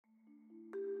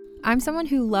I'm someone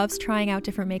who loves trying out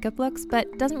different makeup looks,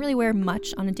 but doesn't really wear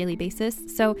much on a daily basis,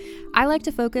 so I like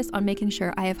to focus on making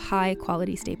sure I have high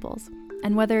quality staples.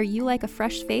 And whether you like a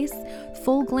fresh face,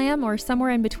 full glam, or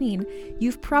somewhere in between,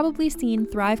 you've probably seen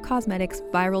Thrive Causemetics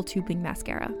Viral Tubing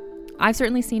Mascara. I've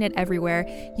certainly seen it everywhere.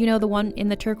 You know, the one in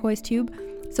the turquoise tube?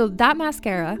 So that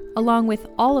mascara, along with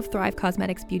all of Thrive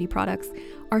Causemetics beauty products,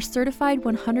 are certified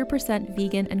 100%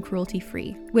 vegan and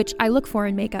cruelty-free, which I look for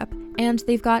in makeup, and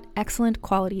they've got excellent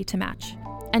quality to match.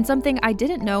 And something I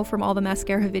didn't know from all the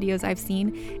mascara videos I've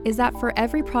seen is that for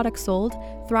every product sold,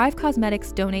 Thrive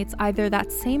Causemetics donates either that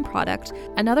same product,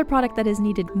 another product that is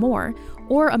needed more,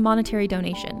 or a monetary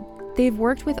donation. They've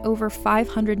worked with over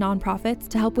 500 nonprofits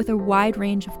to help with a wide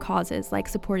range of causes like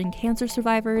supporting cancer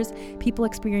survivors, people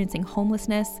experiencing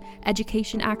homelessness,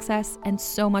 education access, and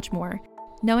so much more.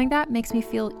 Knowing that makes me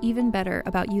feel even better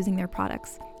about using their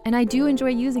products. And I do enjoy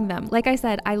using them. Like I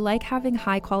said, I like having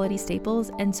high quality staples,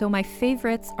 and so my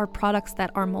favorites are products that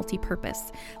are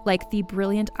multi-purpose, like the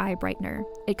Brilliant Eye Brightener.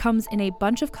 It comes in a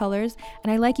bunch of colors,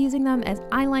 and I like using them as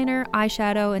eyeliner,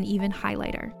 eyeshadow, and even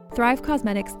highlighter. Thrive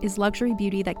Causemetics is luxury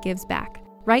beauty that gives back.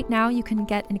 Right now, you can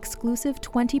get an exclusive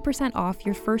 20% off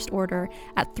your first order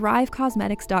at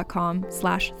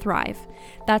thrivecausemetics.com/thrive.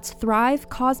 That's Thrive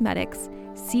Causemetics,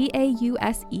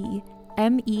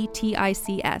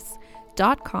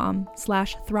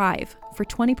 CAUSEMETICS.com/thrive for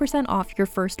 20% off your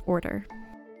first order.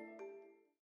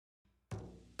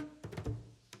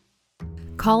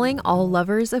 Calling all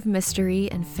lovers of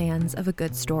mystery and fans of a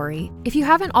good story. If you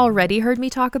haven't already heard me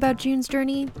talk about June's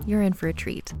Journey, you're in for a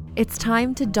treat. It's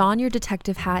time to don your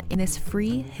detective hat in this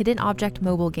free hidden object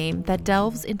mobile game that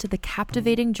delves into the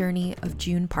captivating journey of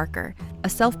June Parker, a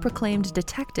self-proclaimed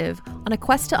detective on a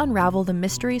quest to unravel the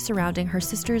mystery surrounding her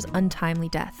sister's untimely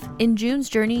death. In June's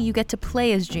Journey, you get to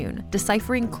play as June,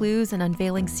 deciphering clues and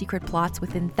unveiling secret plots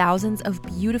within thousands of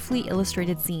beautifully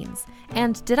illustrated scenes.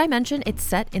 And did I mention it's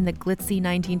set in the glitzy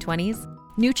 1920s?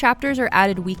 New chapters are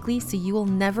added weekly, so you will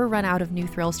never run out of new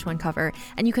thrills to uncover,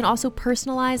 and you can also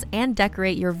personalize and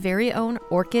decorate your very own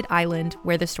Orchid Island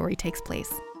where the story takes place.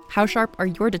 How sharp are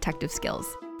your detective skills?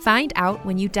 Find out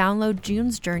when you download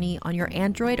June's Journey on your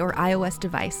Android or iOS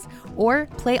device, or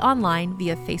play online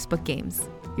via Facebook Games.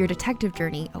 Your detective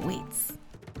journey awaits.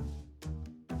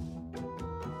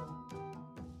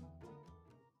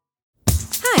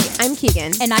 Hi, I'm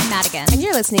Keegan. And I'm Madigan. And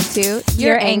you're listening to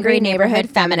Your Angry Neighborhood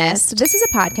Feminist. This is a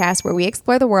podcast where we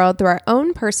explore the world through our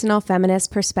own personal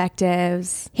feminist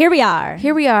perspectives. Here we are.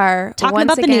 Talking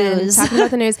about the news. Talking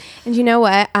about the news. And you know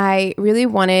what? I really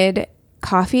wanted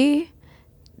coffee,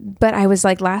 but I was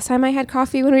like, last time I had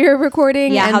coffee when we were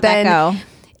recording. Yeah, and how'd that go?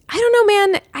 I don't know,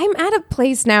 man. I'm at a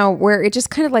place now where it just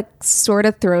kind of like sort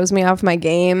of throws me off my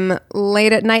game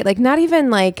late at night. Like not even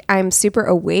like I'm super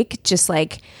awake, just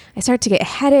like I start to get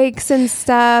headaches and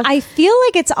stuff. I feel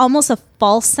like it's almost a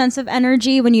false sense of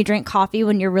energy when you drink coffee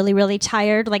when you're really, really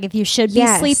tired. Like if you should be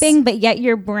sleeping, but yet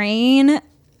your brain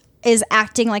is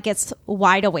acting like it's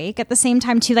wide awake at the same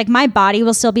time too. Like my body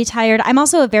will still be tired. I'm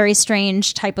also a very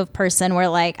strange type of person where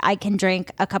like I can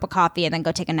drink a cup of coffee and then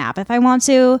go take a nap if I want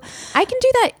to. I can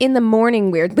do that in the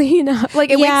morning, weirdly enough. Like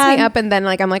it wakes me up and then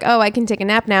like I'm like, oh, I can take a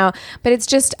nap now. But it's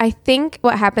just, I think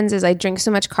what happens is I drink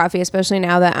so much coffee, especially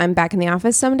now that I'm back in the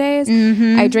office some days.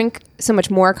 Mm-hmm. I drink so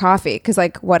much more coffee because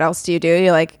like what else do?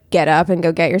 You like get up and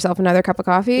go get yourself another cup of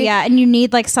coffee. Yeah, and you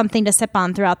need like something to sip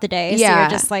on throughout the day. So you're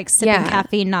just like sipping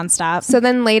caffeine nonstop. So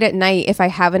then late at night, if I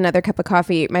have another cup of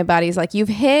coffee, my body's like, you've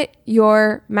hit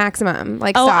your maximum.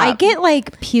 Like, stop. I get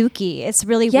like pukey. It's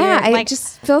really weird. Yeah, I like,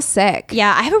 just feel sick.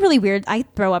 Yeah, I have a really weird, I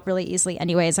throw up really easily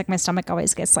anyways. Like my stomach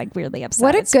always gets like weirdly upset.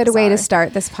 What a good way to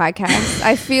start this podcast.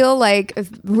 I feel like a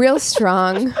real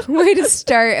strong way to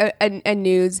start a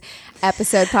news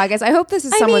episode podcast. I hope this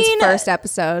is someone's first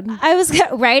episode.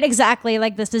 Right, exactly.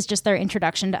 Like this is just their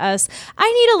introduction to us.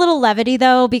 I need a little levity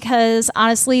though, because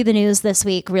honestly, the news this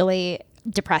week really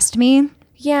depressed me.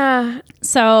 Yeah.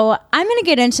 So I'm going to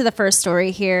get into the first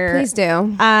story here. Please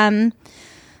do.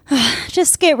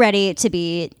 Just get ready to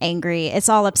be angry. It's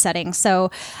all upsetting.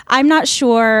 So I'm not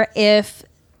sure if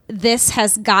this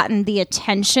has gotten the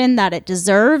attention that it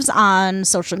deserves on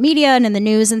social media and in the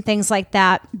news and things like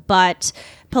that, but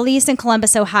police in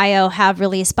Columbus, Ohio have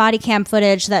released body cam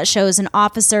footage that shows an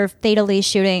officer fatally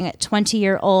shooting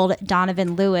 20-year-old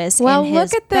Donovan Lewis in his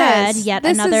look at bed. this. Yet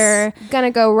this another is going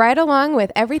to go right along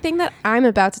with everything that I'm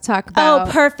about to talk about.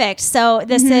 Oh, perfect. So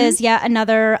this is yet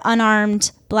another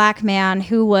unarmed black man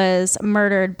who was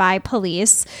murdered by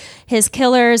police. His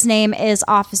killer's name is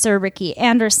Officer Ricky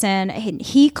Anderson.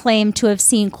 He claimed to have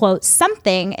seen, quote,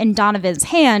 something in Donovan's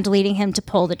hand leading him to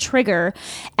pull the trigger.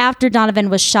 After Donovan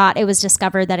was shot, it was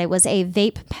discovered that it was a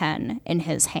vape pen in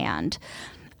his hand.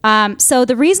 So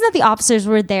the reason that the officers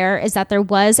were there is that there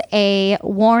was a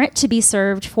warrant to be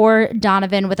served for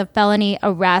Donovan with a felony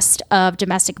arrest of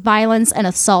domestic violence and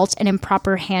assault and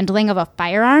improper handling of a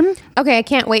firearm. Okay, I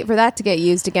can't wait for that to get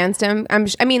used against him.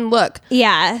 I mean, look.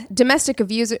 Yeah. Domestic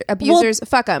abusers,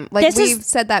 fuck them. Like, we've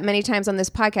said that many times on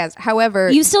this podcast. However,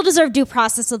 you still deserve due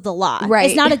process of the law. Right.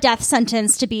 It's not a death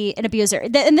sentence to be an abuser.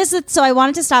 And this is, so I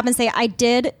wanted to stop and say I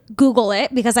did Google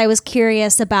it because I was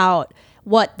curious about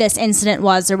what this incident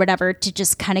was or whatever, to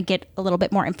just kind of get a little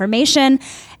bit more information.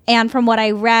 And from what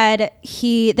I read,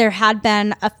 there had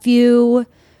been a few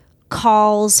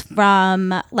calls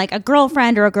from like a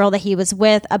girlfriend or a girl that he was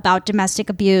with about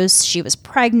domestic abuse. She was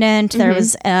pregnant. There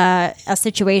was a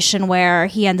situation where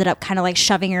he ended up kind of like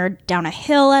shoving her down a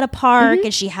hill at a park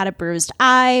and she had a bruised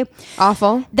eye.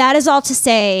 Awful. That is all to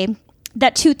say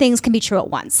that two things can be true at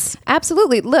once.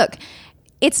 Absolutely. Look,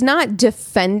 it's not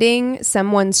defending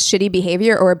someone's shitty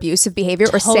behavior or abusive behavior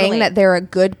or saying that they're a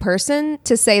good person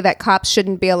to say that cops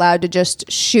shouldn't be allowed to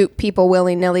just shoot people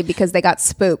willy-nilly because they got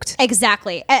spooked.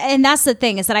 Exactly. And that's the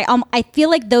thing, is that I feel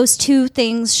like those two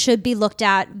things should be looked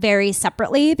at very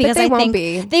separately, because they won't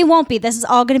be. They won't be. This is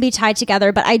all going to be tied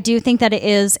together, but I do think that it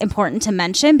is important to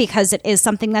mention because it is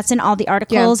something that's in all the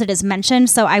articles. Yeah. It is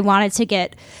mentioned. So I wanted to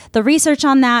get the research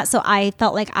on that. So I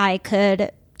felt like I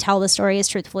could tell the story as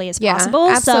truthfully as possible.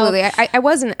 Absolutely. So, I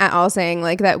wasn't at all saying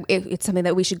like that it's something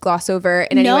that we should gloss over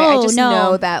in any way. I just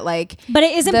know that like, but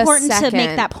it is important to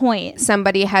make that point.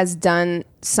 Somebody has done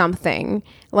something,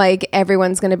 like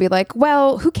everyone's going to be like,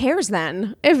 well, who cares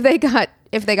then if they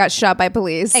got shot by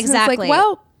police? Exactly. It's like,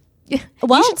 well,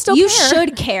 you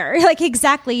should care. Like,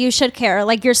 exactly. You should care.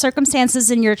 Like, your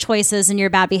circumstances and your choices and your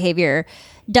bad behavior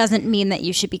doesn't mean that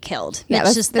you should be killed. Yeah,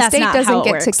 the state doesn't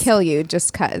get to kill you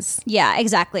just because. Yeah,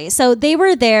 exactly. So they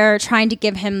were there trying to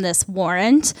give him this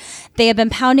warrant. They had been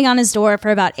pounding on his door for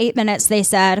about 8 minutes, they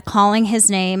said, calling his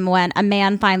name, when a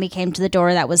man finally came to the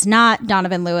door that was not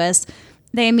Donovan Lewis.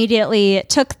 They immediately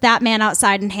took that man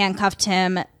outside and handcuffed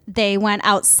him. They went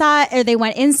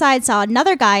inside, saw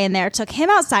another guy in there, took him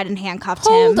outside and handcuffed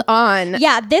him. Hold on.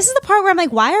 Yeah, this is the part where I'm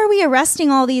like, why are we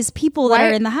arresting all these people that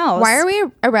are in the house? Why are we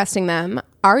arresting them?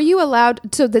 Are you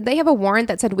allowed? So did they have a warrant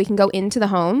that said we can go into the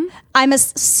home? I'm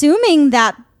assuming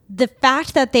that the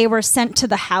fact that they were sent to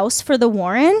the house for the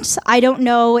warrant, I don't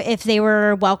know if they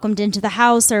were welcomed into the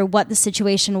house or what the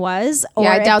situation was. Or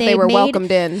I doubt they were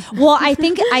welcomed in. Well, I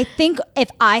think if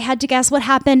I had to guess what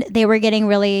happened, they were getting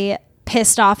really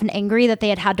pissed off and angry that they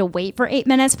had to wait for 8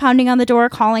 minutes pounding on the door,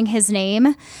 calling his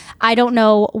name. I don't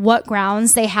know what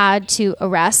grounds they had to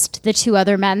arrest the two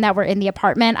other men that were in the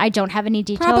apartment. I don't have any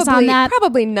details on that.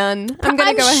 Probably none. I'm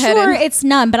going to go ahead. I'm sure it's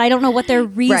none, but I don't know what their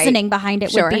reasoning behind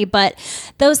it would be. But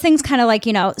those things kind of like,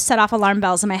 set off alarm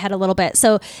bells in my head a little bit.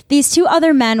 So these two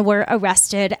other men were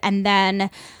arrested, and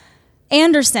then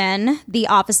Anderson, the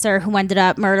officer who ended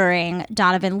up murdering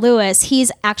Donovan Lewis, he's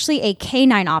actually a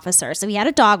canine officer. So he had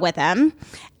a dog with him.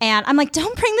 And I'm like,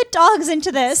 don't bring the dogs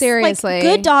into this. Seriously. Like,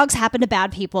 good dogs happen to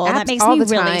bad people. That makes me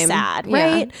really sad,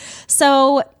 right? Yeah.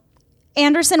 So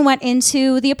Anderson went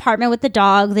into the apartment with the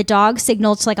dog. The dog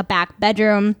signaled to like a back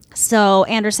bedroom. So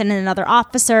Anderson and another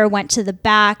officer went to the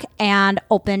back and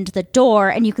opened the door.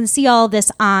 And you can see all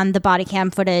this on the body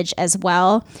cam footage as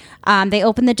well. They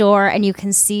opened the door and you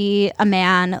can see a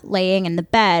man laying in the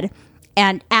bed.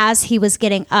 And as he was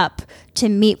getting up to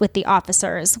meet with the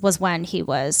officers was when he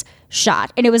was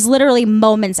shot. And it was literally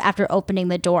moments after opening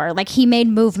the door. Like, he made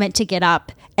movement to get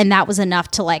up, and that was enough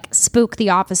to like spook the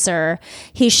officer.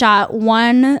 He shot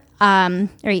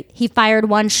he fired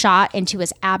one shot into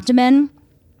his abdomen.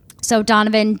 So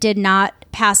Donovan did not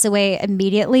pass away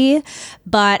immediately,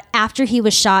 but after he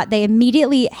was shot, they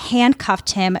immediately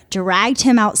handcuffed him, dragged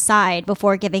him outside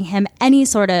before giving him any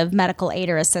sort of medical aid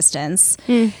or assistance.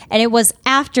 And it was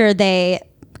after they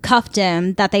cuffed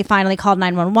him that they finally called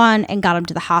 911 and got him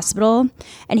to the hospital,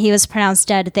 and he was pronounced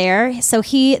dead there. So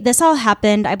this all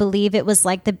happened, I believe it was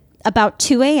like about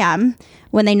 2 a.m.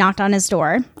 when they knocked on his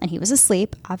door, and he was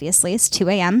asleep. Obviously, it's 2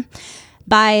 a.m.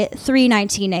 By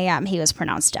 3:19 a.m., he was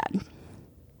pronounced dead.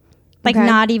 Like,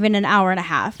 not even an hour and a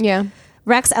half. Yeah.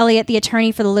 Rex Elliott, the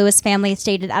attorney for the Lewis family,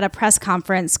 stated at a press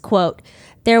conference, quote,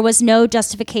 "There was no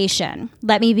justification.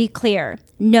 Let me be clear.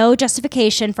 No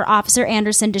justification for Officer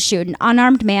Anderson to shoot an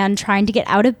unarmed man trying to get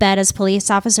out of bed as police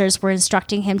officers were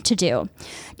instructing him to do.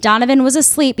 Donovan was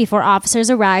asleep before officers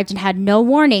arrived and had no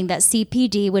warning that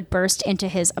CPD would burst into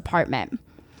his apartment."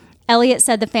 Elliott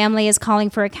said the family is calling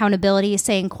for accountability,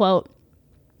 saying, quote,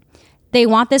 "They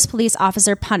want this police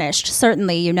officer punished,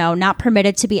 certainly, not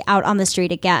permitted to be out on the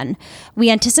street again. We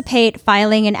anticipate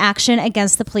filing an action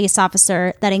against the police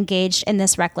officer that engaged in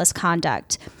this reckless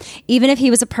conduct. Even if he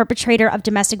was a perpetrator of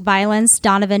domestic violence,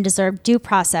 Donovan deserved due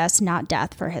process, not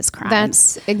death for his crimes."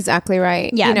 That's exactly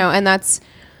right. Yeah. And that's,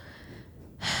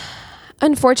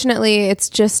 unfortunately, it's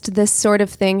just this sort of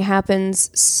thing happens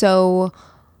so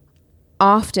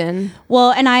often.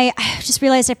 Well, and I just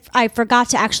realized I forgot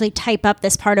to actually type up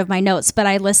this part of my notes, but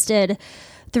I listed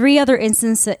 3 other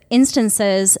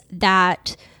instances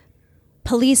that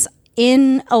police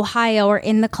in Ohio or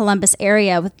in the Columbus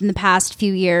area within the past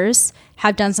few years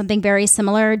have done something very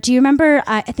similar. Do you remember,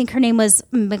 I think her name was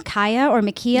Micaiah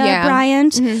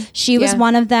Bryant. Mm-hmm. She was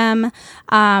one of them.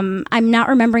 I'm not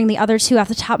remembering the other 2 off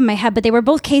the top of my head, but they were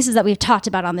both cases that we've talked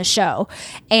about on the show.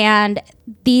 And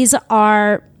these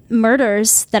are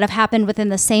murders that have happened within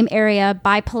the same area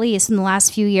by police in the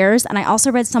last few years. And I also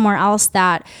read somewhere else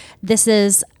that this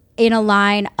is in a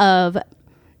line of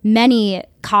many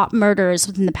cop murders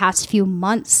within the past few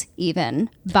months, even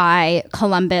by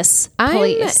Columbus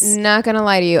police. I'm not going to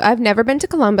lie to you. I've never been to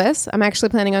Columbus. I'm actually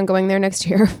planning on going there next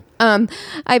year.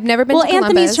 I've never been to Columbus. Well,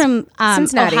 Anthony's from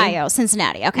Cincinnati. Ohio,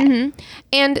 Cincinnati. Okay. Mm-hmm.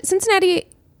 And Cincinnati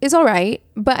is all right,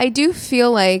 but I do feel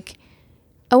like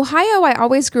Ohio, I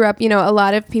always grew up, a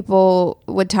lot of people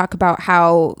would talk about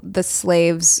how the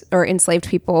slaves or enslaved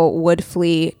people would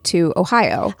flee to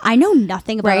Ohio. I know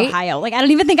nothing about Ohio. Like, I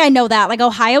don't even think I know that. Like,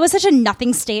 Ohio is such a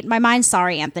nothing state in my mind.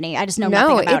 Sorry, Anthony. I just know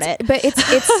nothing about it. But it's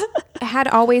had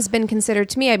always been considered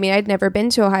to me. I mean, I'd never been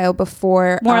to Ohio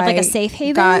before. More of like a safe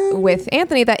haven? Got with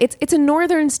Anthony that it's a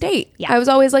northern state. Yeah. I was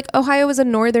always like, Ohio is a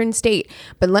northern state.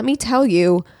 But let me tell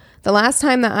you, the last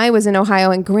time that I was in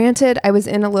Ohio, and granted, I was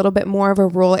in a little bit more of a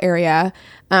rural area.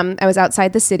 I was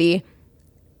outside the city.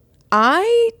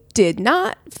 I did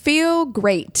not feel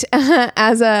great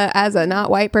as a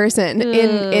not white person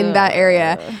in that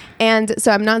area. And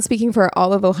so I'm not speaking for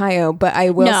all of Ohio, but I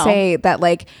will say that,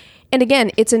 like, and again,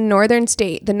 it's a northern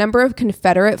state. The number of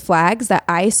Confederate flags that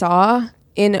I saw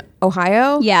in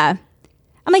Ohio. Yeah.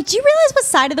 I'm like, do you realize what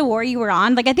side of the war you were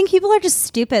on? Like, I think people are just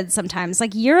stupid sometimes.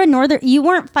 Like, you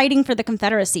weren't fighting for the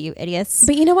Confederacy, you idiots.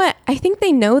 But you know what? I think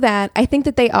they know that. I think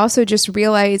that they also just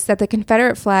realize that the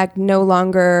Confederate flag no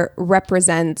longer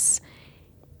represents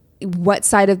what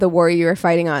side of the war you were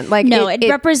fighting on. Like, no, it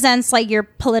represents like your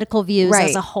political views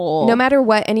as a whole. No matter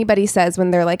what anybody says when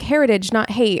they're like heritage,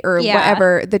 not hate, or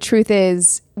whatever, the truth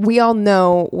is we all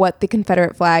know what the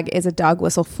Confederate flag is a dog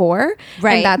whistle for.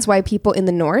 Right. And that's why people in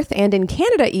the North and in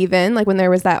Canada, even like when there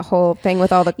was that whole thing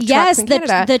with all the trucks in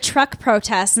Canada. the truck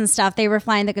protests and stuff, they were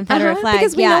flying the Confederate flag.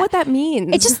 Because we know what that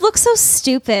means. It just looks so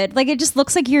stupid. Like, it just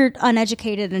looks like you're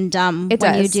uneducated and dumb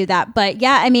when you do that. But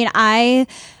yeah, I mean,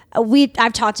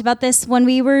 I've talked about this when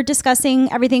we were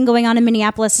discussing everything going on in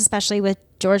Minneapolis, especially with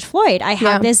George Floyd. I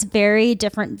have this very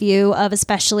different view of,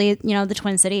 especially, the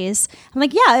Twin Cities. I'm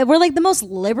like, yeah, we're like the most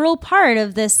liberal part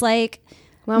of this, like,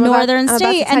 northern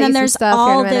state. And then there's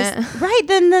all this,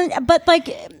 right? But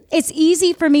like, it's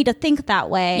easy for me to think that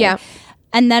way. Yeah.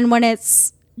 And then when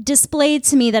it's displayed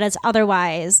to me that it's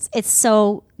otherwise, it's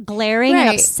so glaring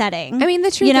and upsetting. I mean,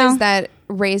 the truth is that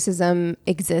racism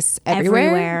exists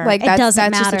everywhere. Like, that's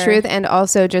just the truth. And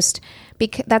also just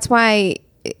because that's why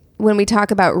when we talk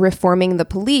about reforming the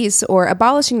police or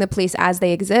abolishing the police as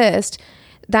they exist,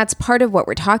 that's part of what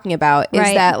we're talking about is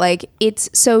that, like, it's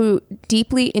so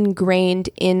deeply ingrained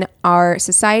in our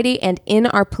society and in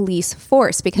our police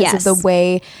force because of the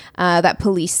way that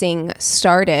policing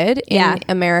started in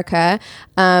America,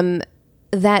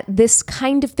 that this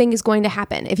kind of thing is going to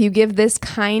happen. If you give this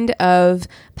kind of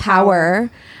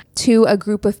power to a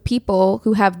group of people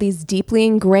who have these deeply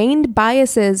ingrained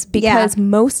biases, because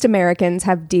most Americans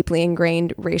have deeply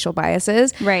ingrained racial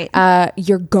biases,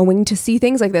 you're going to see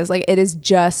things like this. Like, it is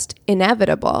just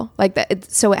inevitable. Like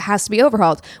that. So it has to be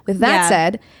overhauled. With that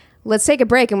said, let's take a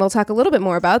break and we'll talk a little bit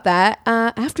more about that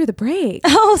after the break.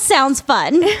 Oh, sounds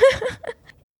fun.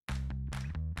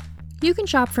 You can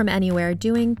shop from anywhere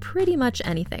doing pretty much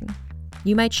anything.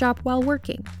 You might shop while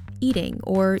working, eating,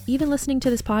 or even listening to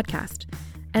this podcast.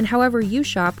 And however you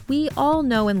shop, we all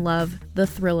know and love the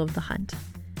thrill of the hunt.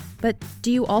 But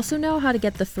do you also know how to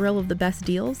get the thrill of the best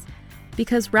deals?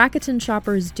 Because Rakuten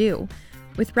shoppers do.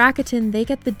 With Rakuten, they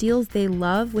get the deals they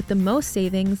love with the most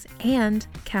savings and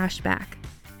cash back.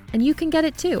 And you can get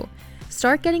it too.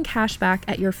 Start getting cash back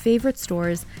at your favorite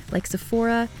stores like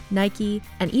Sephora, Nike,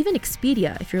 and even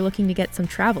Expedia if you're looking to get some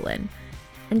travel in.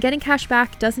 And getting cash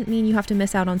back doesn't mean you have to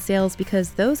miss out on sales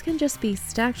because those can just be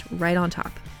stacked right on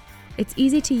top. It's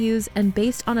easy to use and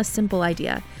based on a simple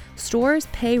idea. Stores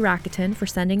pay Rakuten for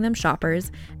sending them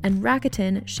shoppers, and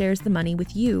Rakuten shares the money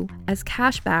with you as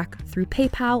cash back through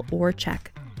PayPal or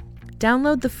check.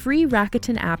 Download the free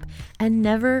Rakuten app and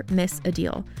never miss a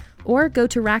deal. Or go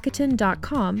to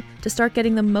Rakuten.com to start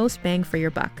getting the most bang for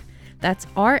your buck. That's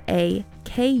Rakuten.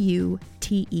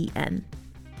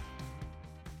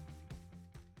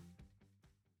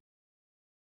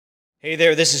 Hey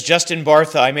there, this is Justin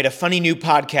Bartha. I made a funny new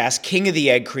podcast, King of the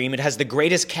Egg Cream. It has the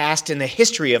greatest cast in the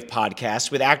history of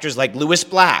podcasts with actors like Louis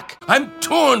Black. I'm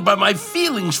torn by my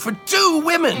feelings for two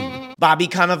women. Bobby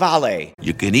Cannavale.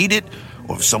 You can eat it,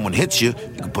 or if someone hits you,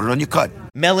 you can put it on your cut.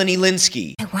 Melanie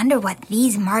Linsky. I wonder what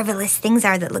these marvelous things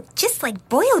are that look just like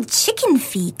boiled chicken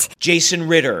feet. Jason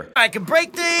Ritter. I can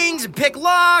break things and pick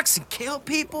locks and kill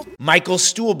people. Michael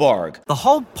Stuhlbarg. The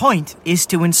whole point is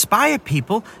to inspire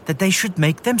people that they should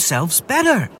make themselves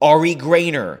better. Ari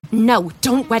Grainer. No,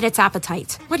 don't whet its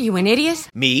appetite. What are you, an idiot?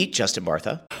 Me, Justin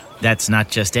Bartha. That's not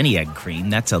just any egg cream,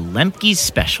 that's a Lemke's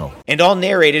special. And all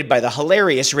narrated by the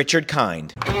hilarious Richard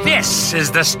Kind. This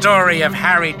is the story of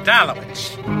Harry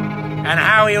Dalowitz and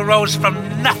how he rose from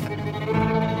nothing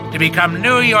to become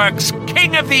New York's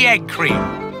King of the Egg Cream.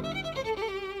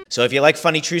 So if you like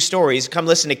funny true stories, come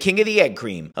listen to King of the Egg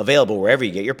Cream, available wherever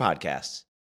you get your podcasts.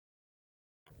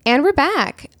 And we're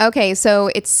back. Okay,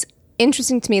 so it's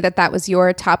interesting to me that was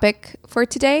your topic for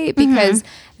today because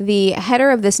the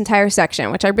header of this entire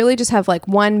section, which I really just have like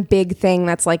one big thing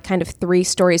that's like kind of three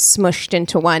stories smushed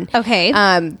into one. Okay.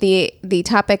 The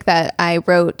topic that I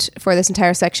wrote for this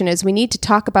entire section is we need to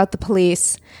talk about the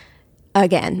police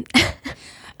again.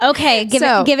 Okay, give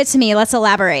it to me. Let's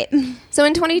elaborate. So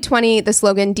in 2020, the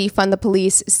slogan defund the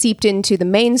police seeped into the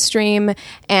mainstream.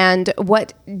 And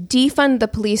what defund the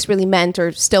police really meant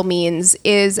or still means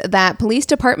is that police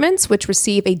departments, which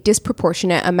receive a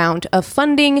disproportionate amount of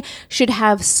funding, should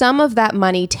have some of that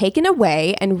money taken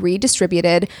away and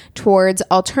redistributed towards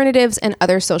alternatives and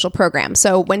other social programs.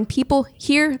 So when people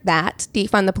hear that,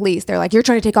 defund the police, they're like, you're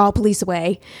trying to take all police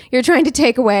away. You're trying to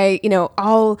take away,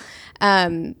 all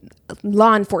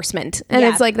law enforcement. And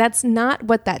it's like, that's not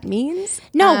what that means.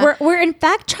 No, we're in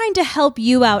fact trying to help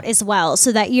you out as well,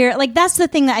 so that you're like, that's the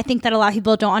thing that I think that a lot of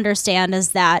people don't understand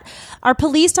is that our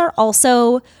police are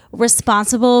also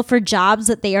responsible for jobs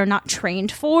that they are not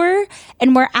trained for,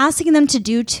 and we're asking them to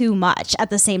do too much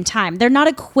at the same time. They're not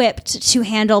equipped to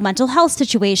handle mental health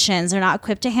situations. They're not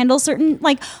equipped to handle certain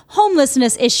like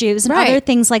homelessness issues and other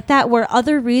things like that, where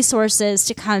other resources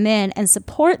to come in and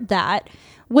support that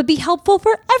would be helpful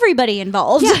for everybody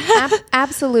involved. Yeah,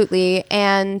 absolutely.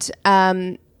 And,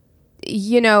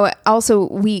 also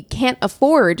we can't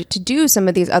afford to do some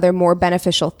of these other more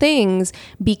beneficial things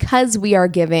because we are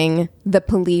giving the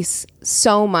police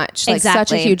so much, like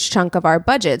such a huge chunk of our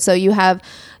budget. So you have,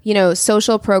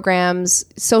 social programs,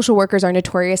 social workers are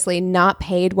notoriously not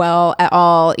paid well at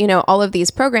all. All of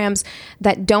these programs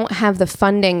that don't have the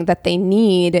funding that they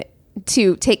need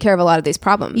to take care of a lot of these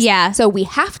problems. Yeah. So we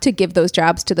have to give those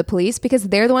jobs to the police because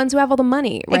they're the ones who have all the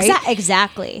money, right?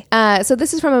 Exactly. So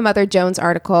this is from a Mother Jones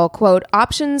article. Quote,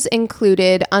 options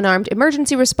included unarmed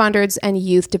emergency responders and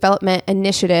youth development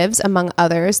initiatives, among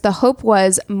others. The hope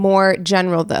was more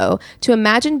general, though, to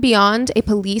imagine beyond a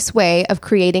police way of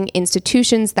creating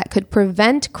institutions that could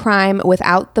prevent crime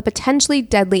without the potentially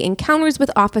deadly encounters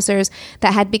with officers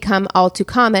that had become all too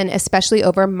common, especially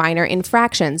over minor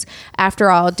infractions. After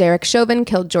all, Derek Chauvin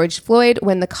killed George Floyd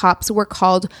when the cops were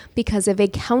called because of a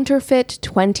counterfeit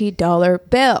 $20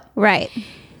 bill. Right.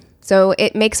 So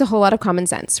it makes a whole lot of common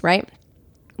sense, right?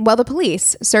 Well, the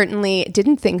police certainly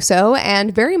didn't think so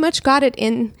and very much got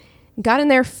in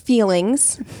their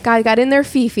feelings, got in their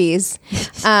fifis.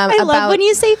 I love when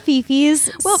you say fifis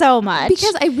so much.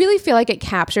 Because I really feel like it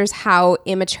captures how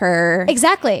immature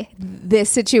this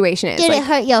situation is. Did it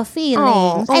hurt your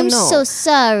feelings? I'm so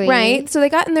sorry. Right? So they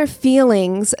got in their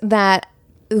feelings that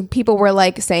people were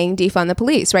like saying defund the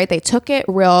police, right? They took it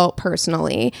real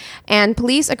personally. And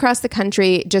police across the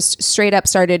country just straight up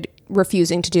started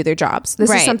refusing to do their jobs.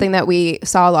 This is something that we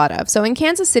saw a lot of. So in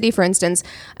Kansas City, for instance,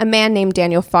 a man named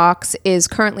Daniel Fox is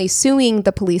currently suing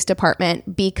the police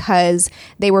department because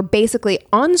they were basically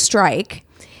on strike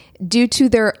due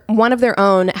to one of their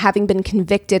own having been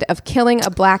convicted of killing a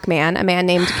black man, a man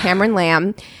named Cameron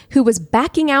Lamb, who was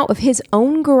backing out of his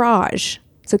own garage.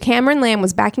 So Cameron Lamb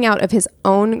was backing out of his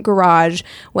own garage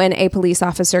when a police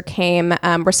officer came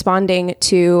responding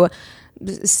to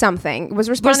something. Was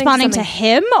responding to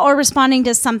him or responding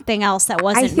to something else that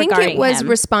wasn't regarding him? I think it was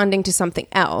responding to something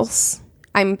else.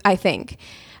 I think.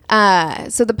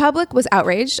 So the public was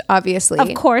outraged, obviously.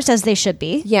 Of course, as they should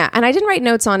be. Yeah, and I didn't write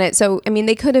notes on it, so, I mean,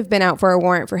 they could have been out for a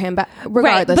warrant for him, but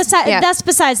regardless. Right, that's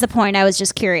besides the point. I was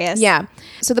just curious. Yeah.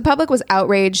 So the public was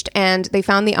outraged, and they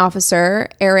found the officer,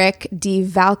 Eric D.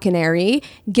 Valcaneri,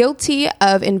 guilty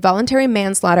of involuntary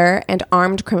manslaughter and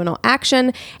armed criminal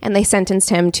action, and they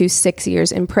sentenced him to 6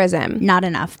 years in prison. Not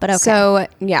enough, but okay. So,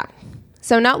 yeah.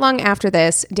 So not long after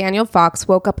this, Daniel Fox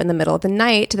woke up in the middle of the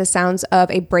night to the sounds of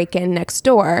a break-in next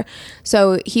door.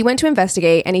 So he went to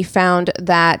investigate, and he found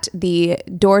that the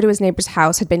door to his neighbor's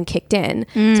house had been kicked in.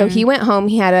 So he went home.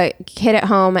 He had a kid at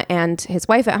home and his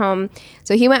wife at home.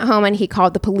 So he went home and he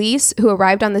called the police, who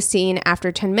arrived on the scene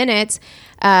after 10 minutes.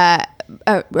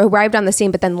 Arrived on the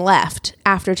scene, but then left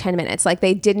after 10 minutes. Like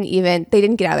they didn't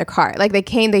get out of their car. Like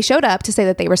they showed up to say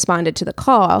that they responded to the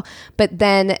call, but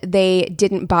then they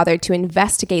didn't bother to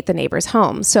investigate the neighbor's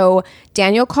home. So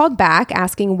Daniel called back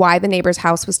asking why the neighbor's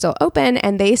house was still open.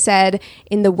 And they said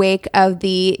in the wake of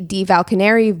the D.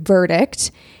 Valcaneri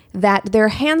verdict that their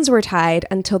hands were tied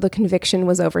until the conviction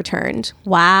was overturned.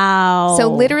 Wow. So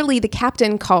literally the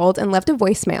captain called and left a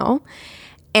voicemail.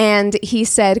 And he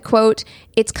said, quote,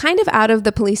 "It's kind of out of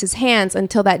the police's hands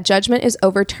until that judgment is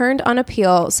overturned on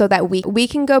appeal so that we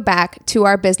can go back to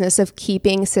our business of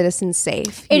keeping citizens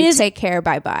safe. Take care.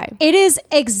 Bye-bye." It is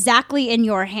exactly in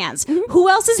your hands. Mm-hmm. Who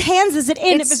else's hands is it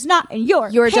in if it's not in your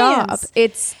hands? Job.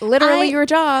 It's literally your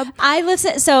job.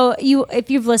 If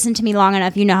you've listened to me long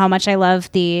enough, you know how much I love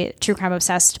the True Crime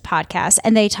Obsessed podcast.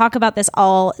 And they talk about this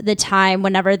all the time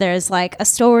whenever there's like a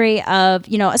story of,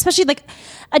 especially like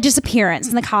a disappearance,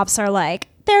 and the cops are like,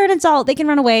 they're an adult, they can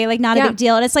run away, like not a big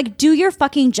deal. And it's like, do your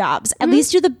fucking jobs. At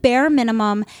least do the bare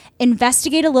minimum,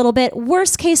 investigate a little bit.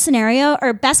 Worst case scenario,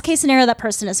 or best case scenario, that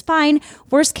person is fine.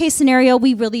 Worst case scenario,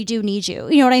 we really do need you.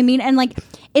 You know what I mean? And like,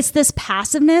 it's this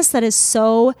passiveness that is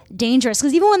so dangerous,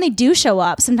 because even when they do show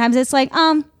up, sometimes it's like,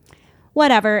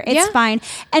 whatever, it's fine.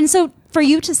 And so for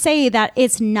you to say that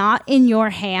it's not in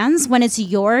your hands when it's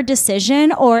your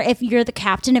decision, or if you're the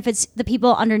captain, if it's the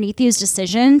people underneath you's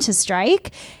decision to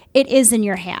strike, it is in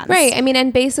your hands. Right. I mean,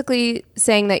 and basically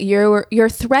saying that you're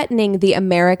threatening the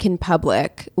American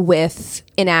public with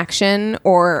inaction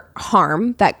or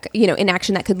harm that,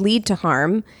 inaction that could lead to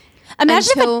harm.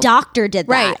 Imagine if a doctor did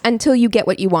that. Right. Until you get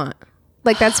what you want.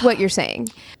 Like, that's what you're saying.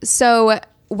 So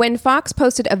when Fox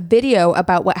posted a video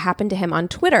about what happened to him on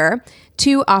Twitter,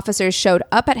 2 officers showed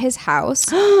up at his house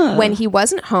when he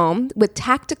wasn't home with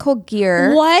tactical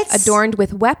gear adorned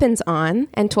with weapons on,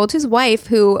 and told his wife,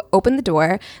 who opened the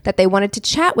door, that they wanted to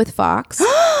chat with Fox,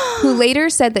 who later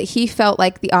said that he felt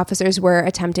like the officers were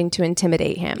attempting to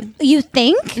intimidate him. You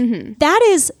think? Mm-hmm. That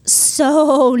is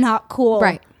so not cool.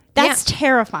 Right. That's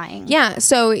terrifying. Yeah.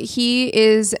 So he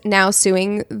is now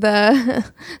suing the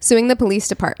police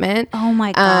department. Oh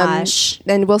my gosh.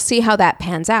 And we'll see how that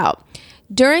pans out.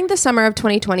 During the summer of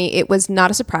 2020, it was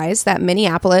not a surprise that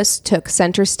Minneapolis took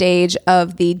center stage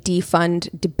of the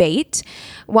defund debate.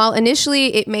 While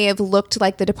initially it may have looked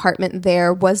like the department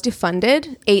there was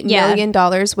defunded, $8 million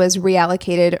was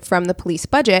reallocated from the police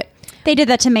budget. They did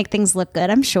that to make things look good,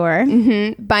 I'm sure.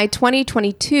 Mm-hmm. By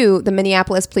 2022, the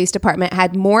Minneapolis Police Department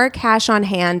had more cash on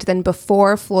hand than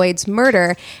before Floyd's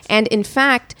murder. And in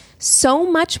fact, so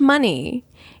much money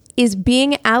is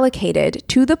being allocated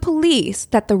to the police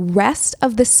that the rest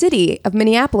of the city of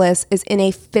Minneapolis is in a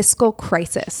fiscal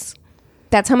crisis.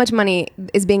 That's how much money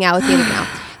is being allocated now.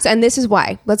 So, and this is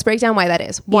why. Let's break down why that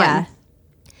is. One,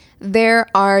 there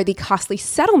are the costly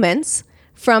settlements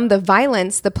from the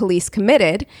violence the police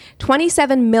committed.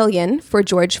 $27 million for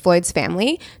George Floyd's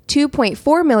family,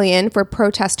 $2.4 million for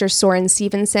protester Soren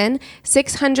Stevenson,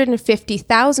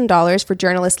 $650,000 for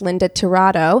journalist Linda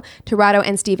Tirado. Tirado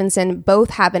and Stevenson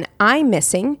both have an eye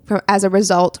missing as a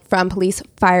result from police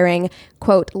firing,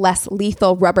 quote, less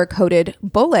lethal rubber-coated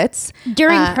bullets.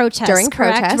 During protests,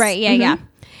 correct? Right, yeah.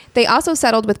 They also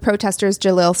settled with protesters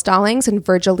Jalil Stallings and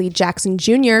Virgil Lee Jackson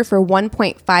Jr. for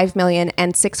 $1.5 million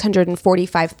and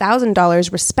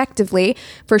 $645,000 respectively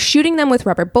for shooting them with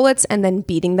rubber bullets and then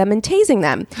beating them and tasing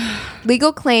them.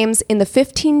 Legal claims in the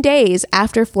 15 days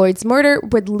after Floyd's murder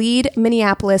would lead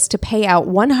Minneapolis to pay out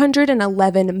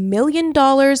 $111 million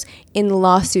in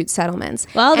lawsuit settlements.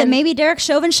 Well, then maybe Derek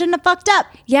Chauvin shouldn't have fucked up.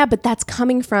 Yeah, but that's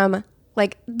coming from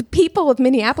Like, the people of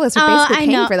Minneapolis are basically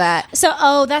paying for that.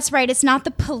 So, that's right. It's not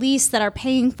the police that are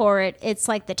paying for it. It's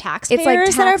like the taxpayers It's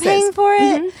like that are paying for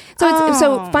it.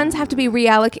 So funds have to be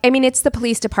reallocated. I mean, it's the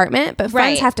police department, but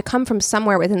funds have to come from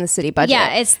somewhere within the city budget.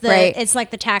 Yeah, it's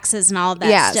like the taxes and all of that.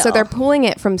 Yeah, still. so they're pulling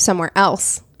it from somewhere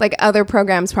else. Like other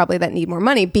programs probably that need more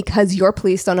money because your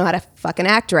police don't know how to fucking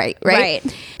act right?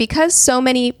 Because so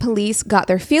many police got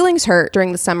their feelings hurt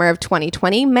during the summer of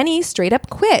 2020, many straight up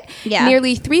quit. Yeah.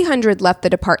 Nearly 300 left the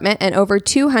department and over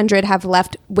 200 have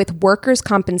left with workers'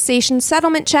 compensation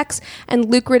settlement checks and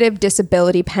lucrative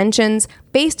disability pensions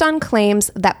based on claims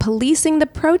that policing the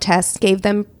protests gave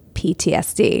them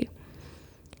PTSD.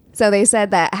 So they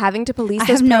said that having to police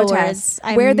this protest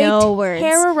where they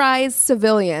terrorize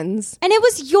civilians. And it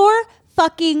was your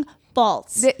fucking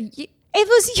fault.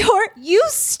 You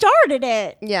started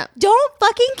it. Yeah. Don't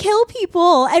fucking kill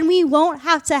people and we won't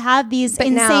have to have these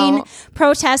insane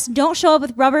protests. Don't show up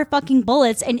with rubber fucking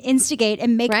bullets and instigate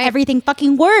and make everything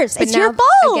fucking worse. It's your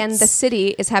fault. Again, the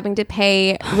city is having to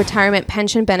pay retirement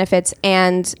pension benefits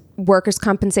and workers'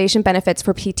 compensation benefits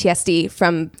for PTSD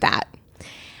from that.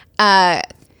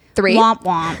 3. Womp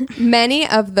womp. Many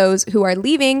of those who are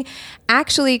leaving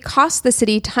actually cost the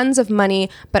city tons of money,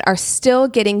 but are still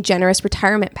getting generous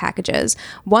retirement packages.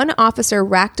 One officer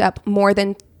racked up more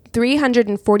than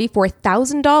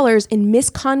 $344,000 in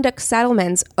misconduct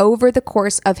settlements over the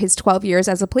course of his 12 years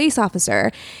as a police officer.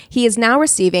 He is now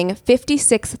receiving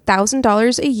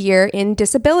 $56,000 a year in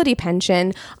disability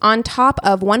pension on top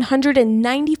of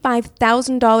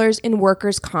 $195,000 in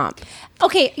workers' comp.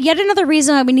 Okay, yet another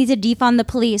reason why we need to defund the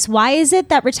police. Why is it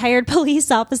that retired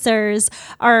police officers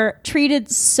are treated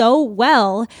so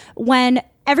well when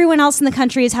everyone else in the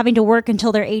country is having to work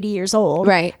until they're 80 years old,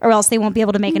 right? Or else they won't be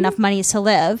able to make enough money to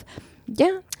live.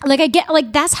 Yeah, I get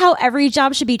that's how every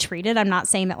job should be treated. I'm not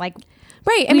saying that right.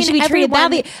 I mean, should be treated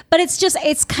badly, but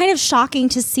it's kind of shocking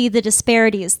to see the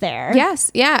disparities there.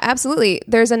 Yes, yeah, absolutely.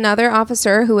 There's another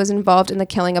officer who was involved in the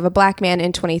killing of a black man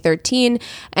in 2013,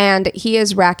 and he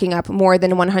is racking up more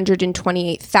than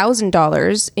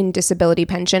 $128,000 in disability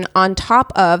pension on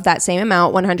top of that same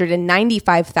amount,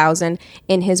 $195,000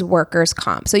 in his workers'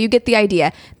 comp. So you get the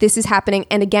idea. This is happening,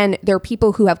 and again, there are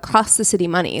people who have cost the city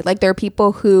money. Like, there are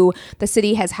people who the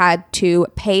city has had to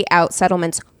pay out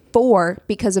settlements for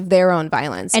because of their own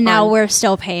violence. And now we're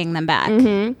still paying them back.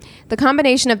 Mm-hmm. The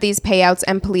combination of these payouts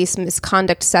and police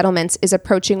misconduct settlements is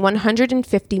approaching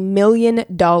 $150 million.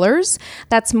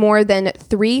 That's more than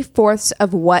 3/4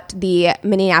 of what the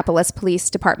Minneapolis Police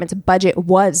Department's budget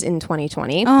was in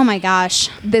 2020. Oh my gosh.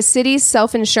 The city's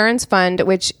self-insurance fund,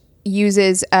 which it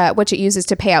uses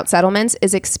to pay out settlements,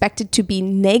 is expected to be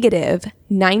negative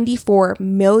 $94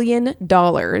 million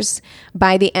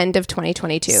by the end of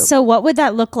 2022. So what would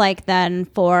that look like then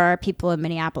for people in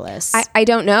Minneapolis? I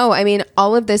don't know. I mean,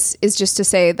 all of this is just to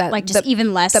say that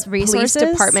even less the resources?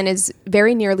 police department is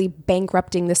very nearly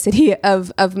bankrupting the city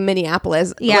of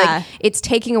Minneapolis. Yeah. It's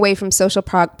taking away from social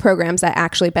programs that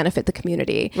actually benefit the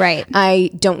community. Right.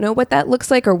 I don't know what that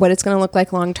looks like or what it's going to look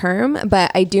like long term,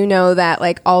 but I do know that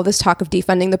all this talk of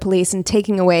defunding the police and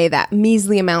taking away that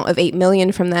measly amount of $8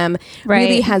 million from them really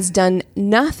has done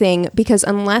nothing, because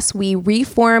unless we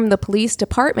reform the police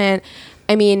department,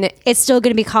 I mean, it's still going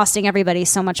to be costing everybody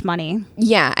so much money.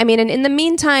 Yeah. I mean, and in the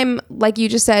meantime, like you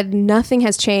just said, nothing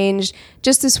has changed.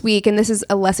 Just this week, and this is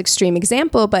a less extreme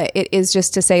example, but it is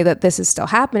just to say that this is still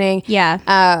happening.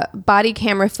 Yeah. Body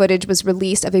camera footage was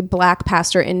released of a black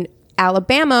pastor in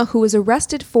Alabama who was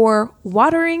arrested for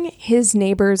watering his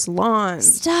neighbor's lawn.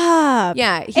 Stop.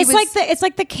 Yeah, it's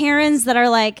like the Karens that are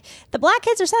like, the black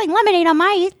kids are selling lemonade on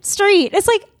my street. It's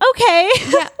like, okay.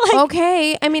 Yeah,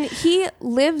 okay. I mean, he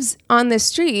lives on this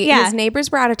street. Yeah. His neighbors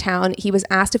were out of town. He was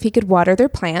asked if he could water their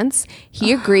plants.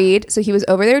 He agreed, so he was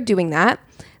over there doing that.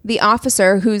 The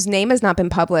officer, whose name has not been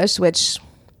published, which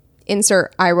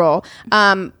insert eye roll,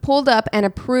 pulled up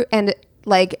and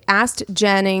asked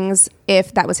Jennings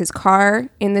if that was his car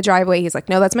in the driveway. He's like,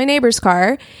 no, that's my neighbor's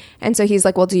car. And so he's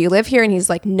like, well, do you live here? And he's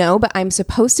like, no, but I'm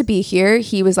supposed to be here.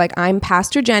 He was like, I'm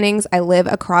Pastor Jennings. I live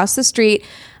across the street.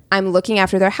 I'm looking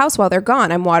after their house while they're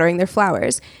gone. I'm watering their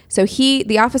flowers. So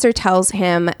the officer tells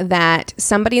him that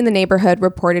somebody in the neighborhood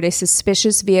reported a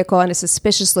suspicious vehicle and a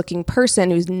suspicious looking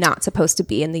person who's not supposed to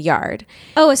be in the yard.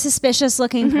 Oh, a suspicious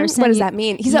looking person. What does that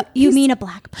mean? You mean a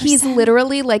black person? He's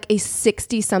literally like a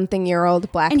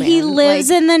 60-something-year-old black man. And he lives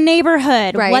in the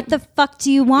neighborhood. Right? What the fuck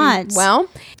do you want? Well,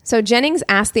 so Jennings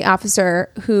asked the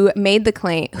officer who made the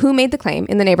claim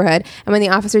in the neighborhood, and when the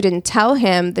officer didn't tell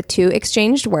him, the two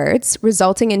exchanged words,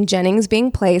 resulting in in Jennings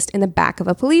being placed in the back of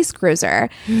a police cruiser.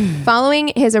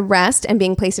 Following his arrest and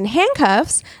being placed in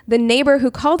handcuffs, the neighbor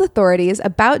who called authorities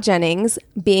about Jennings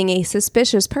being a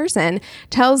suspicious person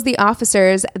tells the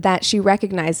officers that she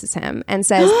recognizes him and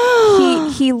says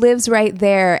he lives right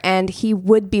there and he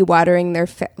would be watering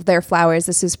their flowers.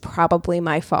 This is probably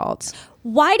my fault.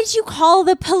 Why did you call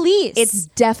the police? It's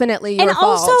definitely your fault.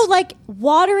 And also, like,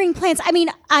 watering plants. I mean,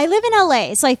 I live in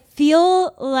LA, so I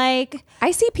feel like... I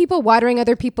see people watering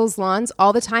other people's lawns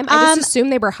all the time. I just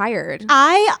assume they were hired.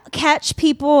 I catch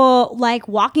people, like,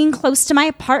 walking close to my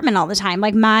apartment all the time.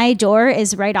 Like, my door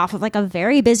is right off of, like, a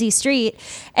very busy street,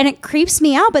 and it creeps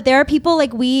me out. But there are people,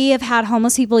 like, we have had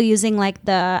homeless people using, like,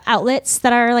 the outlets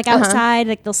that are, like, outside.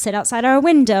 Like, they'll sit outside our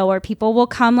window, or people will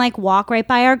come, like, walk right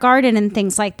by our garden and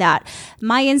things like that.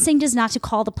 My instinct is not to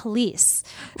call the police.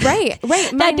 Right.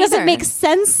 That doesn't make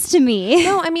sense to me.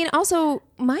 No, I mean, also,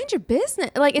 mind your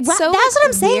business. Like, it's so that's what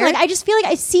I'm saying. weird. Like, I just feel like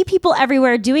I see people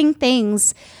everywhere doing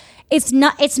things. It's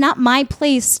not my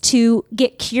place to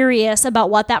get curious about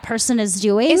what that person is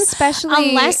doing,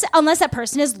 especially unless that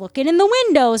person is looking in the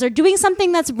windows or doing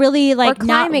something that's really like or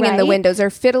climbing not right. in the windows or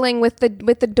fiddling with the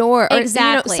door, or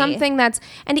exactly something that's.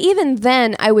 And even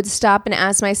then, I would stop and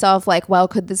ask myself, like, well,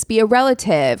 could this be a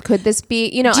relative? Could this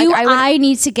be, do I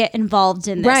need to get involved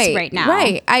in this right now?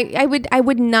 Right. I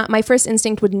would not. My first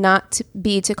instinct would not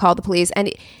be to call the police,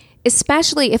 and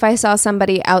especially if I saw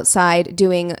somebody outside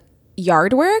doing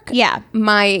yard work. Yeah.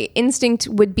 My instinct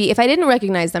would be, if I didn't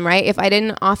recognize them, right? If I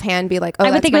didn't offhand be like, oh,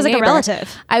 I would think it was like a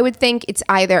relative. I would think it's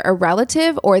either a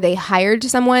relative or they hired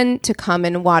someone to come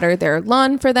and water their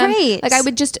lawn for them. Right. Like, I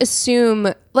would just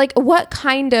assume, like, what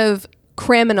kind of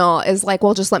criminal is like,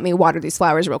 well, just let me water these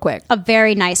flowers real quick. A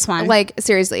very nice one. Like,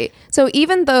 seriously. So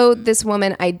even though this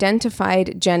woman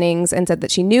identified Jennings and said that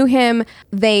she knew him,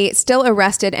 they still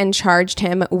arrested and charged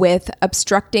him with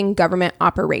obstructing government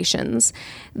operations.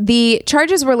 The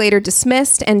charges were later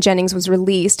dismissed and Jennings was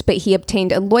released, but he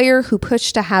obtained a lawyer who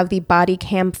pushed to have the body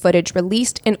cam footage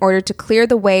released in order to clear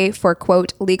the way for,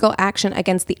 quote, legal action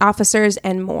against the officers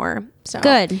and more. So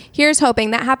good. Here's hoping.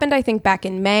 That happened, I think, back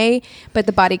in May, but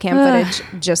the body cam footage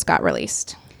just got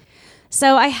released.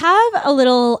 So I have a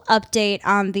little update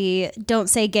on the Don't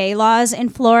Say Gay laws in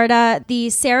Florida. The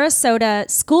Sarasota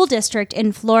School District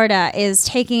in Florida is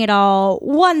taking it all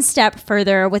one step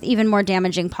further with even more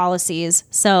damaging policies.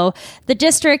 So the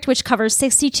district, which covers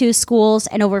 62 schools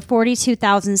and over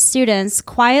 42,000 students,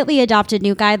 quietly adopted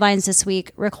new guidelines this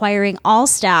week requiring all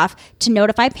staff to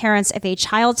notify parents if a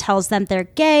child tells them they're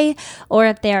gay or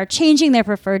if they are changing their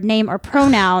preferred name or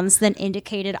pronouns than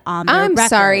indicated on their records. I'm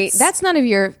sorry. That's none of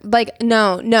your, like,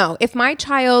 no. If my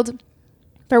child,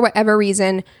 for whatever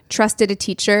reason, trusted a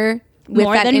teacher with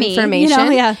more that than information,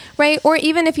 me, yeah. right? Or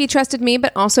even if he trusted me,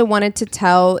 but also wanted to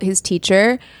tell his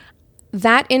teacher,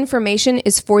 that information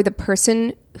is for the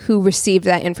person who received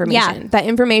that information. Yeah. That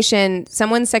information,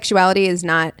 someone's sexuality is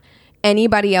not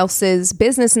anybody else's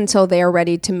business until they are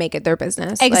ready to make it their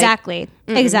business. Exactly.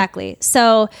 Exactly.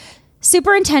 So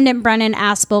Superintendent Brennan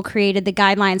Aspel created the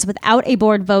guidelines without a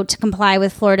board vote to comply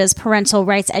with Florida's Parental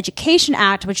Rights Education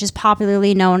Act, which is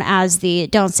popularly known as the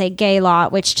Don't Say Gay law,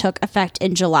 which took effect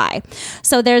in July.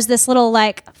 So there's this little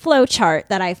like flow chart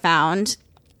that I found,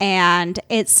 and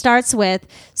it starts with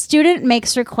student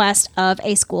makes request of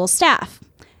a school staff.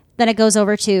 Then it goes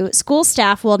over to school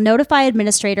staff will notify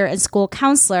administrator and school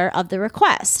counselor of the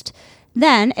request.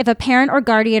 Then, if a parent or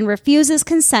guardian refuses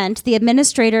consent, the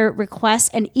administrator requests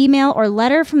an email or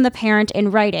letter from the parent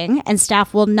in writing, and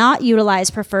staff will not utilize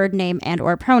preferred name and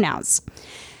or pronouns.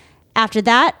 After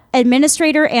that,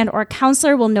 administrator and or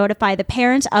counselor will notify the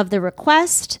parent of the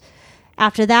request.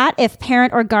 After that, if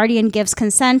parent or guardian gives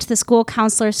consent, the school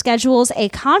counselor schedules a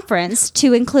conference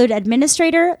to include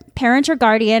administrator, parent or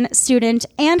guardian, student,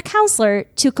 and counselor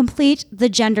to complete the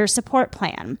gender support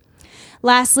plan.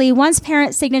 Lastly, once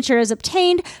parent signature is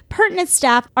obtained, pertinent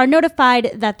staff are notified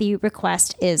that the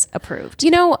request is approved. You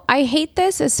know, I hate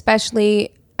this,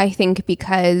 especially, I think,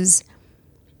 because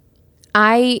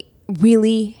I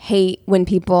really hate when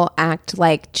people act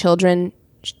like children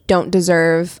don't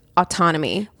deserve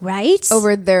autonomy, right?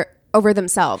 Over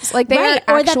themselves. Like they are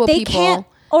actual people.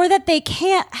 Or that they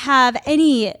can't have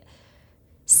any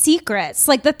secrets.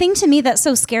 Like the thing to me that's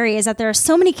so scary is that there are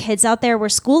so many kids out there where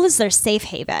school is their safe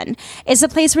haven. It's a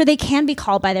place where they can be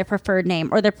called by their preferred name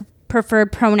or their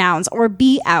preferred pronouns or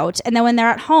be out. And then when they're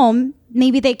at home,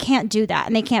 maybe they can't do that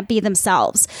and they can't be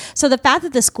themselves. So the fact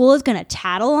that the school is going to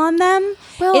tattle on them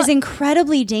is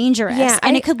incredibly dangerous. Yeah,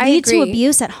 and it could lead to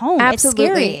abuse at home. Absolutely,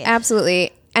 it's scary.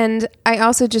 Absolutely. And I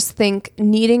also just think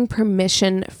needing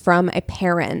permission from a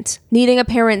parent, needing a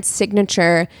parent's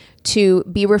signature to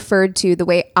be referred to the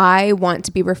way I want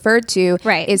to be referred to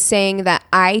is saying that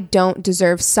I don't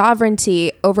deserve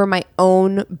sovereignty over my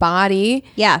own body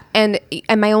and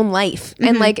my own life.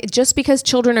 And like, just because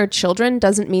children are children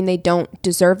doesn't mean they don't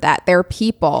deserve that. They're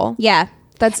people.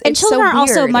 And children are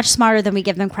also much smarter than we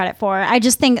give them credit for. I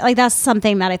just think like that's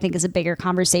something that I think is a bigger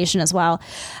conversation as well.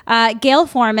 Gail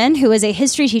Foreman, who is a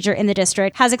history teacher in the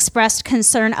district, has expressed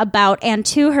concern about and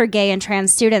to her gay and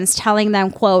trans students, telling them,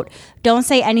 quote, "Don't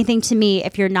say anything to me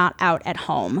if you're not out at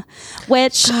home."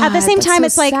 Which at the same time,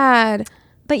 it's like, sad.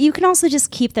 But you can also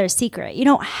just keep their secret. You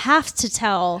don't have to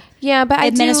tell but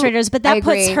administrators, but that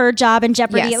puts her job in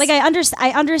jeopardy. Yes. Like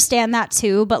I understand that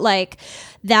too, but like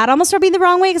that almost rubbed me the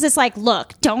wrong way because it's like,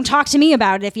 look, don't talk to me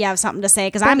about it if you have something to say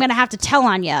because I'm going to have to tell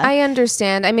on you. I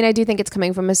understand. I mean, I do think it's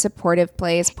coming from a supportive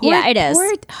place. It is.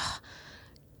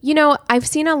 You know, I've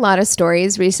seen a lot of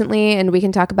stories recently, and we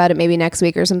can talk about it maybe next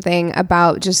week or something,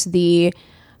 about just the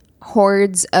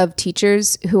hordes of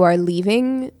teachers who are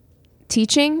leaving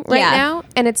teaching right now.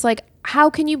 And it's like,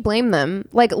 how can you blame them?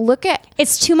 Like, look at...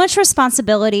 It's too much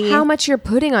responsibility. How much you're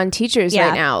putting on teachers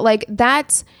right now. Like,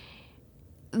 that's...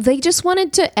 They just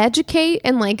wanted to educate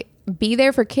and like be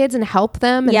there for kids and help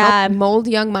them and help mold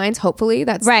young minds. Hopefully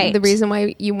that's the reason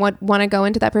why you want to go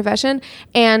into that profession.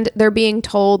 And they're being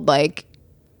told like,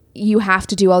 you have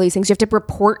to do all these things. You have to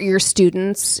report your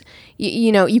students.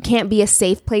 You know, you can't be a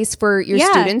safe place for your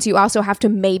students. You also have to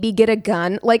maybe get a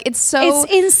gun. Like, it's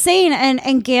insane.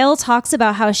 And Gail talks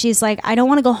about how she's like, I don't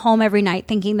want to go home every night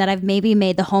thinking that I've maybe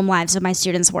made the home lives of my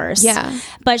students worse.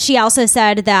 But she also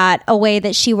said that a way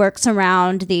that she works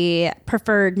around the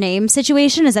preferred name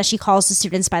situation is that she calls the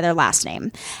students by their last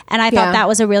name. And I thought that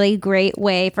was a really great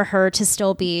way for her to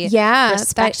still be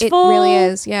respectful. It really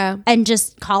is. And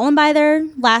just call them by their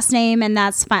last name, and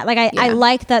that's fine. Like I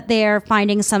like that they're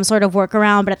finding some sort of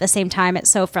workaround, but at the same time it's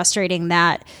so frustrating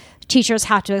that teachers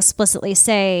have to explicitly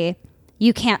say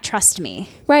you can't trust me.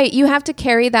 Right. You have to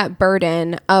carry that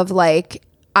burden of like,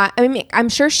 I mean, I'm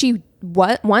sure she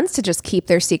wants to just keep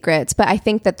their secrets, but I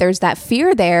think that there's that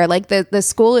fear there. Like the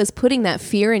school is putting that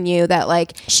fear in you that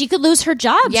like she could lose her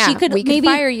job. We could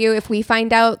fire you if we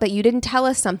find out that you didn't tell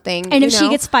us something. And if she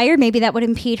gets fired, maybe that would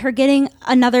impede her getting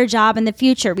another job in the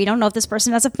future. We don't know if this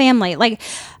person has a family. Like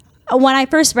when I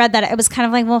first read that, it was kind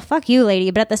of like, well, fuck you,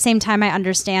 lady. But at the same time, I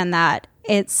understand that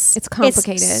it's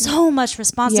complicated. It's so much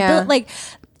responsibility. Like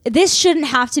this shouldn't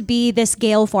have to be this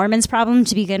Gail Foreman's problem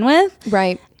to begin with.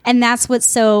 Right. And that's what's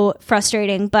so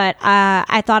frustrating. But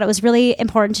I thought it was really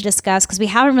important to discuss because we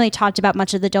haven't really talked about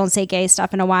much of the Don't Say Gay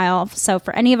stuff in a while. So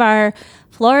for any of our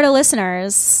Florida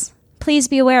listeners, please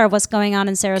be aware of what's going on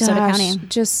in Sarasota County.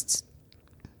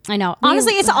 I know.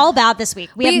 Honestly, it's all bad this week.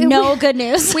 We have no good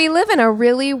news. We live in a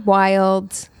really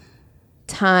wild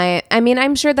time. I mean,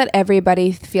 I'm sure that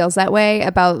everybody feels that way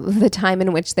about the time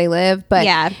in which they live.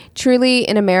 But truly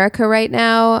in America right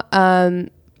now,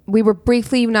 we were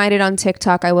briefly united on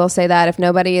TikTok. I will say that if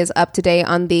nobody is up to date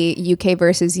on the UK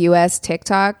versus US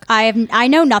TikTok, I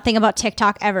know nothing about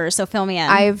TikTok ever. So fill me in.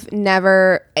 I've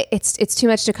never. It's too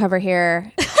much to cover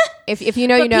here. If you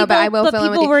know, you know. But I will fill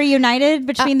in with you. People were united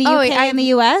between the UK and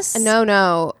the US.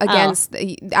 No. Against,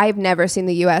 I've never seen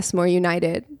the US more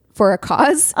united for a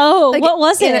cause. Like, what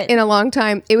was it? In a long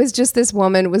time. It was just this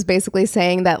woman was basically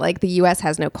saying that like the US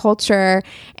has no culture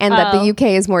and that the UK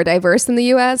is more diverse than the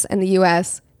US, and the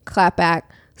US clap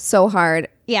back so hard.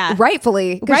 Yeah.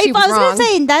 Rightfully. Right. She was I was wrong. going to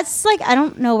say, that's like, I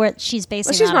don't know where she's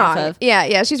basing she's that wrong. off of.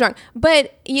 Yeah, she's wrong.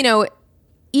 But, you know,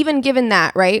 even given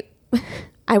that, right?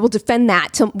 I will defend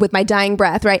that with my dying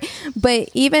breath, right? But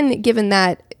even given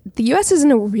that, the US is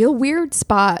in a real weird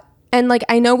spot. And like,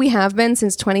 I know we have been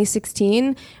since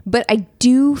 2016, but I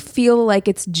do feel like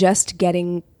it's just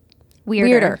getting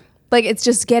weirder. Like, it's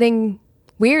just getting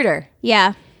weirder.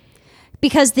 Yeah.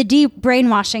 Because the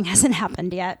de-brainwashing hasn't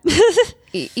happened yet.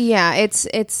 Yeah,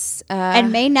 it's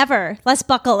and may never. Let's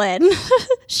buckle in.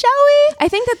 Shall we? I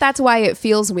think that's why it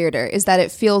feels weirder, is that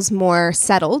it feels more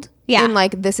settled. Yeah. And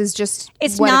like, this is just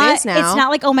it is now. It's not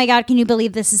like, oh my God, can you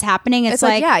believe this is happening? It's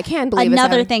like, yeah, I can believe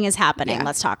another thing is happening. Yeah.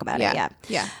 Let's talk about it.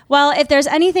 Yeah. Well, if there's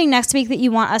anything next week that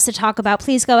you want us to talk about,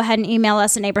 please go ahead and email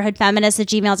us at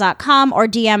neighborhoodfeminist@gmail.com or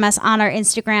DM us on our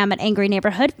Instagram at Angry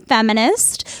Neighborhood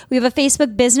Feminist. We have a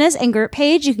Facebook business and group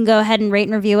page. You can go ahead and rate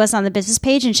and review us on the business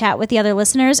page and chat with the other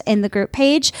listeners in the group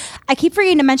page. I keep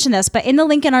forgetting to mention this, but in the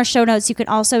link in our show notes, you can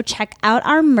also check out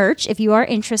our merch if you are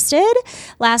interested.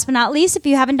 Last but not least, if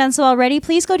you haven't done so already,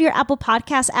 please go to your Apple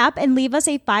Podcast app and leave us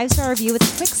a 5-star review with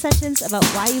a quick sentence about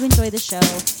why you enjoy the show.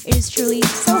 It is truly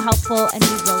so helpful and we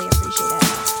really appreciate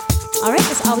it. All right,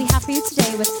 that's all we have for you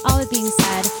today. With all it being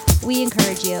said, we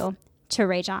encourage you to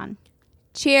rage on.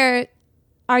 Cheers.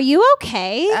 Are you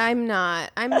okay? I'm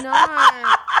not. I'm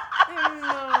not.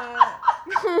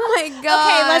 Oh my God.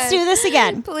 Okay, let's do this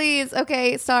again. Please.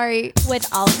 Okay, sorry. With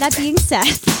all of that being said, I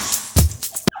said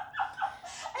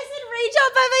Rachel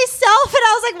by myself, and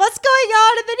I was like, what's going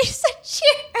on? And then you said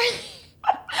cheers.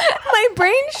 My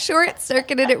brain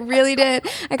short-circuited. It really did.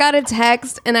 I got a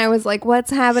text, and I was like, what's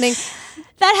happening?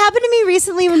 That happened to me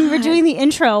recently when we were doing the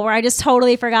intro, where I just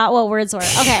totally forgot what words were.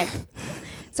 Okay.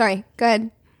 Sorry. Go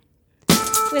ahead.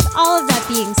 With all of that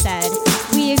being said,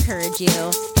 we encourage you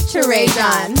to rage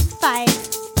on. Bye.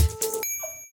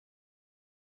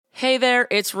 Hey there,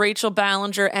 it's Rachel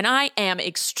Ballinger, and I am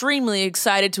extremely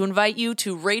excited to invite you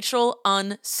to Rachel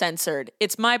Uncensored.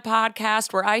 It's my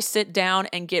podcast where I sit down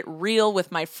and get real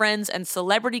with my friends and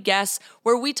celebrity guests,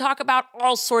 where we talk about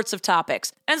all sorts of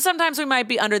topics. And sometimes we might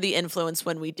be under the influence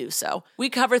when we do so. We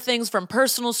cover things from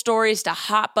personal stories to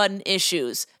hot-button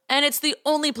issues. And it's the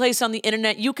only place on the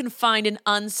internet you can find an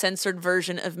uncensored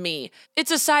version of me.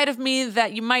 It's a side of me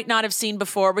that you might not have seen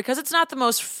before because it's not the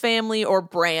most family or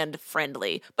brand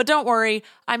friendly. But don't worry,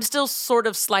 I'm still sort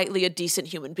of slightly a decent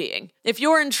human being. If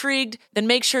you're intrigued, then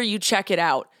make sure you check it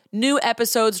out. New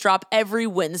episodes drop every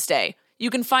Wednesday. You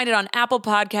can find it on Apple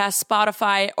Podcasts,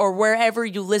 Spotify, or wherever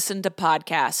you listen to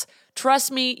podcasts.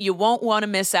 Trust me, you won't want to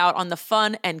miss out on the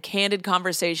fun and candid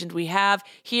conversations we have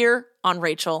here on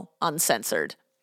Rachel Uncensored.